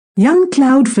Young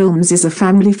Cloud Films is a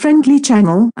family-friendly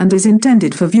channel and is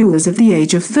intended for viewers of the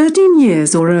age of 13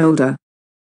 years or older.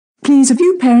 Please have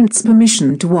your parents'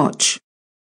 permission to watch.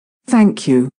 Thank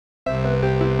you.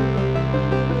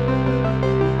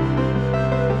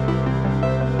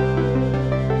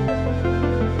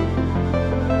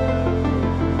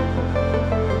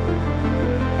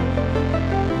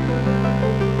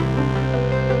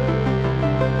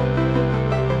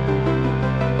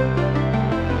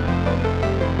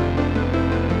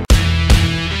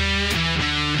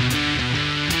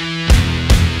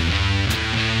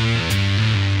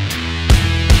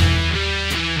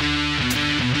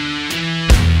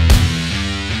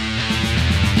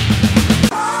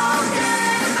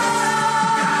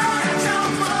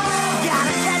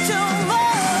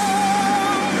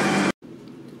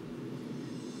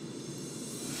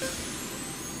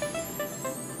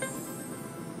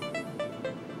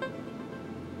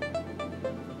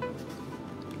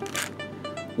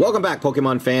 Welcome back,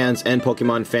 Pokemon fans and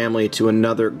Pokemon family, to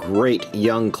another great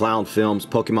Young Cloud Films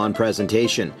Pokemon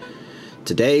presentation.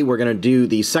 Today we're going to do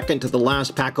the second to the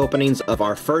last pack openings of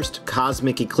our first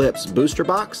Cosmic Eclipse booster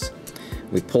box.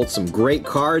 We pulled some great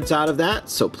cards out of that,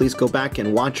 so please go back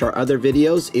and watch our other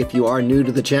videos if you are new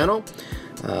to the channel,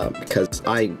 because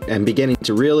I am beginning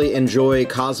to really enjoy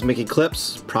Cosmic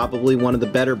Eclipse, probably one of the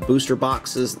better booster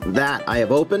boxes that I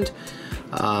have opened.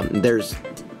 There's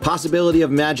possibility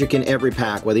of magic in every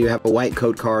pack, whether you have a white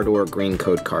code card or a green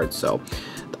code card. So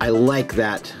I like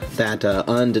that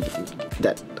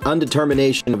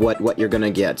undetermination of what you're gonna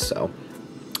get. So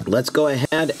let's go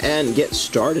ahead and get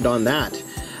started on that.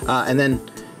 And then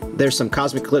there's some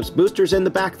Cosmic Eclipse boosters in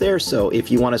the back there, so if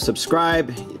you want to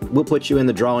subscribe, we'll put you in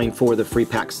the drawing for the free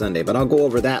pack Sunday, but I'll go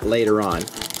over that later on.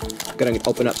 I'm gonna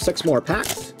open up 6 more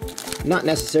packs, not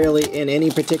necessarily in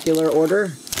any particular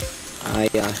order.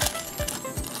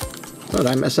 Oh, did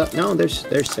I mess up? No, there's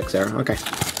 6 there. Okay.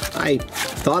 I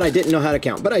thought I didn't know how to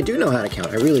count, but I do know how to count.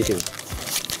 I really do.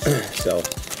 So,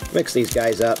 mix these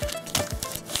guys up.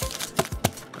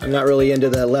 I'm not really into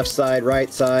the left side, right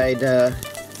side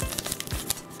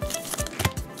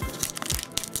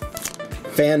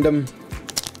fandom.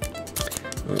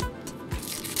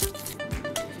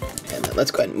 And then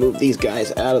let's go ahead and move these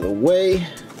guys out of the way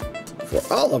for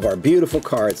all of our beautiful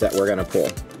cards that we're going to pull.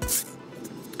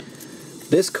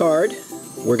 This card,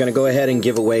 we're going to go ahead and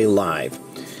give away live.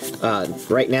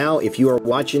 Right now, if you are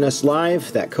watching us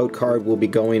live, that code card will be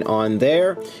going on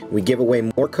there. We give away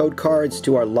more code cards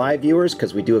to our live viewers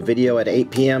because we do a video at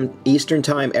 8 p.m. Eastern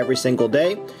Time every single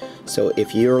day. So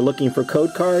if you're looking for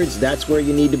code cards, that's where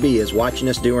you need to be, is watching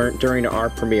us during our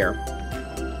premiere.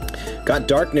 Got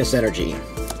Darkness Energy,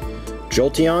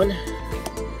 Jolteon,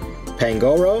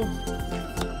 Pangoro,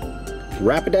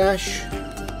 Rapidash,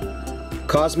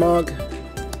 Cosmog,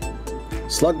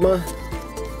 Slugma,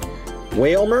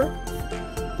 Wailmer.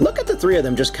 Look at the 3 of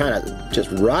them just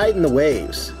riding the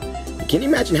waves. Can you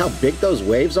imagine how big those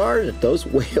waves are? Those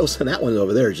whales, and that one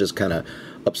over there is just kind of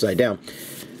upside down.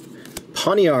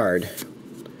 Poniard,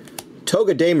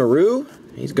 Togedemaru, Maru,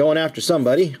 he's going after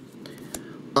somebody.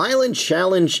 Island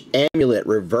Challenge Amulet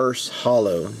Reverse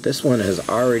Hollow. This one has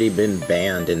already been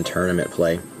banned in tournament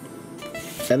play.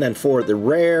 And then for the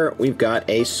rare, we've got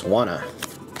a Swanna.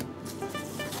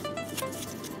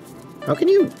 How can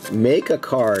you make a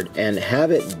card and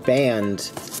have it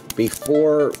banned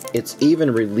before it's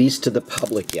even released to the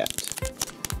public yet?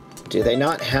 Do they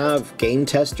not have game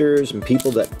testers and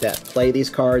people that play these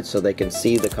cards so they can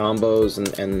see the combos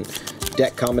and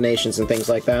deck combinations and things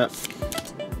like that?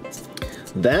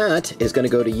 That is going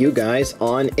to go to you guys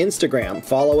on Instagram.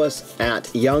 Follow us at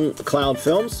Young Cloud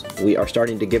Films. We are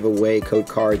starting to give away code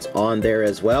cards on there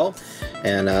as well.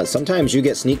 And sometimes you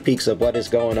get sneak peeks of what is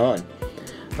going on.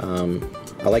 I'm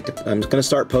going to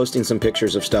start posting some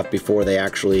pictures of stuff before they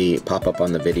actually pop up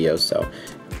on the videos, so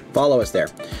follow us there.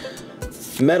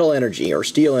 Metal Energy, or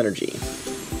Steel Energy,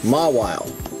 Mawile,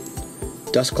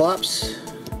 Dusclops,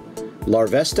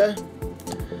 Larvesta,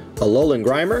 Alolan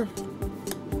Grimer,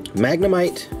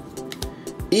 Magnemite,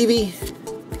 Eevee,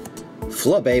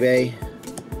 Flabebe,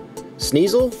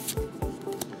 Sneasel,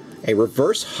 a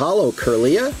Reverse Hollow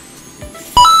Kirlia,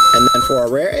 and then for our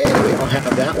rare, we don't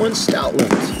have that one, Stoutland.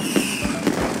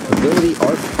 Ability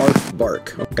Arf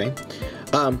Bark. Okay.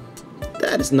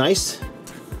 That is nice.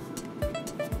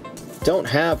 Don't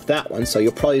have that one, so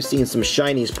you'll probably see some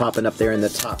shinies popping up there in the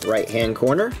top right-hand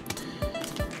corner.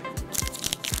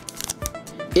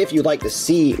 If you'd like to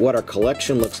see what our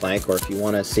collection looks like, or if you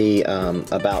want to see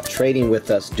about trading with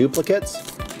us duplicates,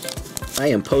 I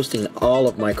am posting all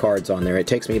of my cards on there. It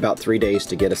takes me about 3 days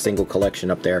to get a single collection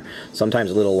up there,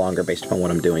 sometimes a little longer based upon what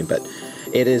I'm doing, but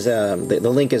It is the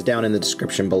link is down in the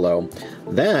description below.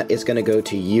 That is going to go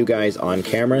to you guys on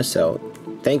camera, so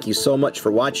thank you so much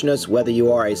for watching us, whether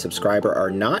you are a subscriber or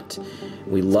not.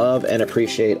 We love and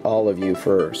appreciate all of you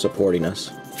for supporting us.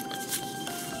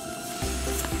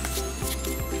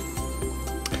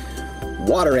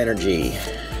 Water Energy,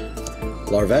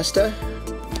 Larvesta,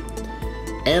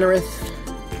 Anorith,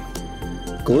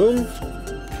 Gloom,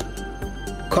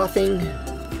 Coughing,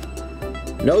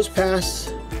 Nosepass,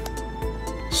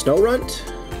 Snowrunt,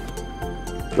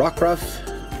 Rockruff,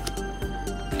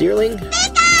 Deerling.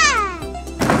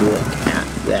 Look at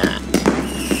that.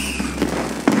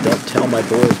 Don't tell my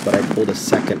boys, but I pulled a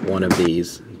second one of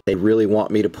these. They really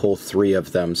want me to pull 3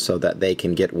 of them so that they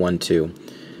can get one too.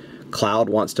 Cloud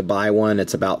wants to buy one.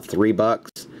 It's about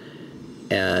 $3.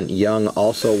 And Young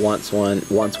also wants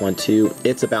one too.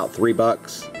 It's about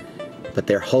 $3. But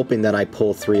they're hoping that I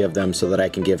pull 3 of them so that I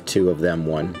can give 2 of them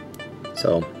one.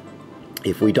 So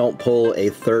if we don't pull a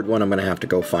third one, I'm going to have to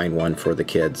go find one for the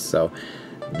kids. So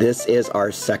this is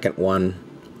our second one.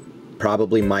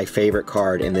 Probably my favorite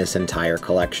card in this entire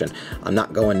collection. I'm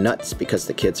not going nuts because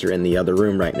the kids are in the other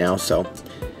room right now. So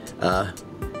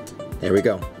there we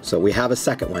go. So we have a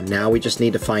second one. Now we just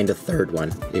need to find a third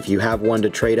one. If you have one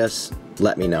to trade us,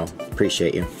 let me know.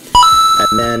 Appreciate you.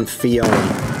 And then Fione.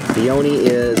 Fione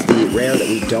is the rare that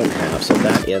we don't have, so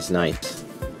that is nice.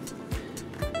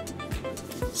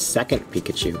 Second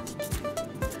Pikachu.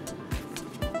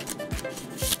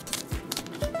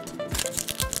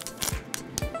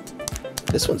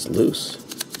 This one's loose.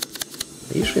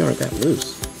 They usually aren't that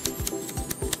loose.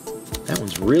 That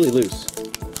one's really loose.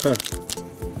 Huh.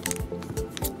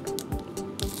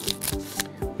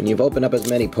 When you've opened up as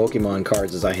many Pokemon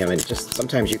cards as I have, and just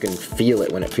sometimes you can feel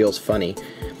it when it feels funny.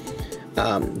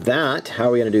 How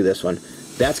are we going to do this one?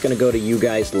 That's going to go to you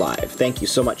guys live. Thank you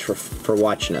so much for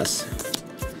watching us.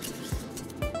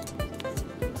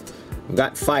 We've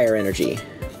got Fire Energy,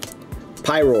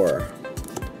 Pyroar,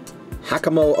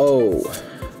 Hakamo-O,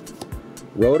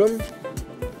 Rotom,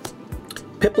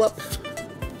 Piplup,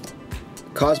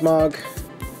 Cosmog,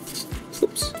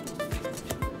 oops,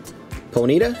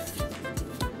 Ponyta,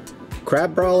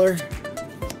 Crabrawler,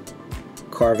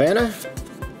 Carvanha,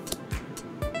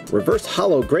 Reverse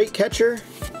Hollow Great Catcher,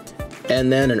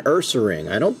 and then an Ursaring.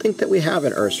 I don't think that we have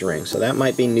an Ursaring, so that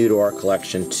might be new to our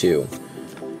collection too.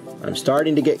 I'm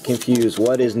starting to get confused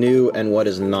what is new and what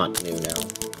is not new now.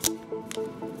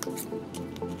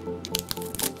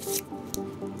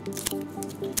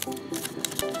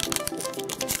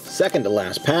 Second to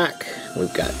last pack,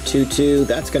 we've got Tutu.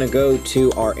 That's going to go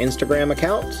to our Instagram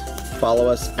account. Follow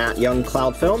us at Young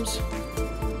Cloud Films.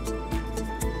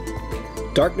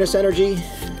 Darkness Energy,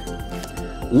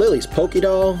 Lily's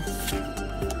Pokédoll,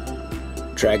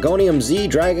 Dragonium Z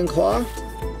Dragonclaw,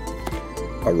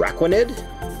 Araquanid,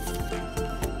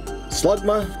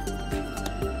 Slugma,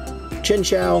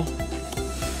 Chinchou,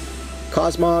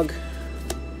 Cosmog,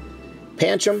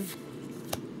 Pancham,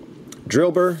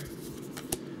 Drillbur.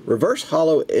 Reverse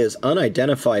Hollow is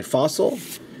Unidentified Fossil,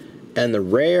 and the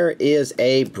rare is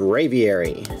a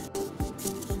Braviary.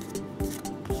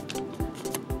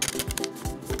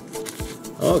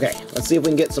 Okay, let's see if we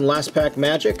can get some last pack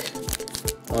magic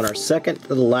on our second to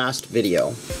the last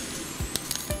video.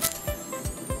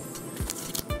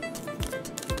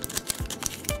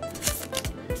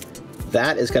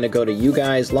 That is going to go to you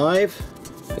guys live.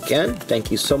 Again,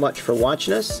 thank you so much for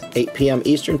watching us. 8 p.m.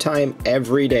 Eastern Time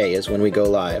every day is when we go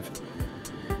live.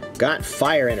 Got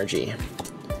Fire Energy,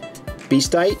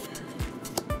 Beastite,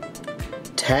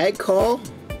 Tag Call,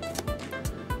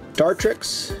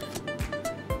 Dartrix,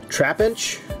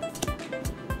 Trapinch,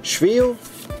 Schweel,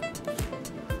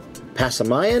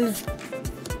 Passamayan,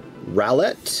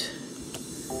 Rowlet,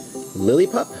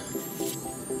 Lillipup.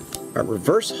 Our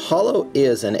reverse hollow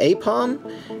is an Apom,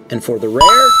 and for the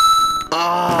rare,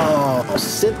 oh,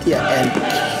 Cynthia and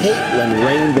Caitlin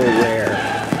Rainbow Rare.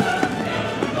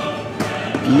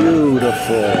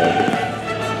 Beautiful.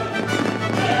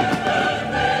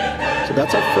 So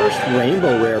that's our first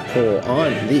Rainbow Rare pull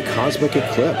on the Cosmic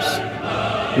Eclipse.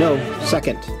 No,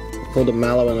 second. Pulled a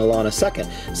Mallow and Alana second.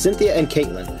 Cynthia and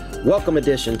Caitlin. Welcome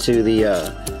addition to the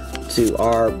to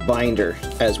our binder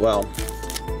as well.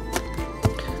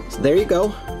 So there you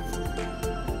go.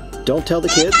 Don't tell the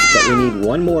kids, but we need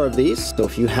one more of these. So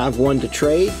if you have one to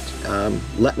trade,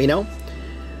 let me know.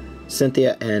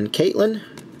 Cynthia and Caitlin.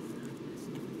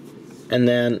 And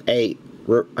then a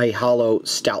hollow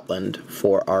Stoutland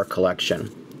for our collection.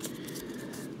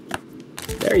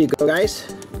 There you go,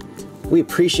 guys. We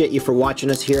appreciate you for watching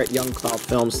us here at Young Cloud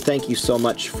Films. Thank you so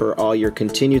much for all your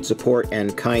continued support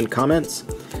and kind comments.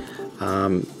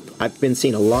 I've been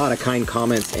seeing a lot of kind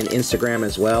comments in Instagram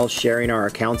as well, sharing our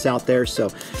accounts out there, so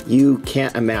you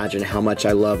can't imagine how much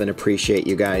I love and appreciate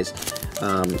you guys.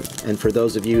 And for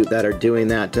those of you that are doing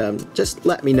that, just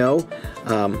let me know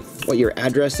what your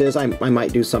address is. I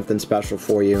might do something special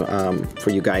for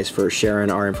you guys for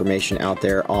sharing our information out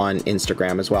there on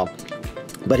Instagram as well.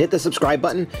 But hit the subscribe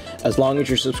button. As long as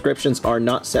your subscriptions are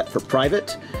not set for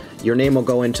private, your name will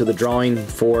go into the drawing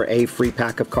for a free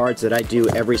pack of cards that I do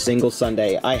every single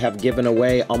Sunday. I have given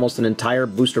away almost an entire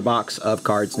booster box of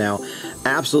cards now,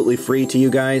 absolutely free to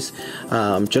you guys,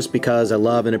 just because I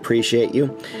love and appreciate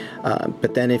you.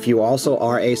 But then if you also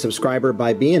are a subscriber,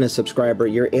 by being a subscriber,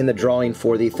 you're in the drawing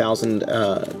for the 1,000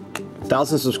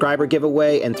 subscriber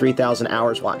giveaway and 3,000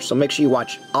 hours watched. So make sure you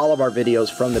watch all of our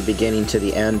videos from the beginning to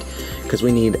the end, because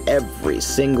we need every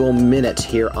single minute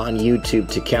here on YouTube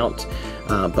to count.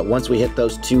 But once we hit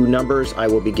those 2 numbers, I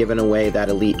will be giving away that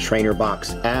Elite Trainer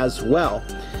box as well.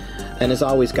 And as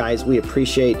always, guys, we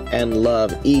appreciate and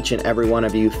love each and every one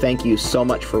of you. Thank you so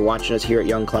much for watching us here at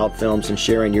Young Cloud Films and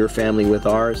sharing your family with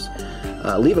ours.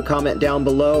 Leave a comment down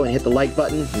below and hit the like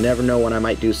button. You never know when I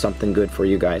might do something good for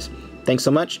you guys. Thanks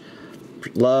so much.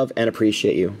 Love and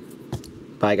appreciate you.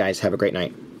 Bye, guys. Have a great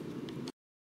night.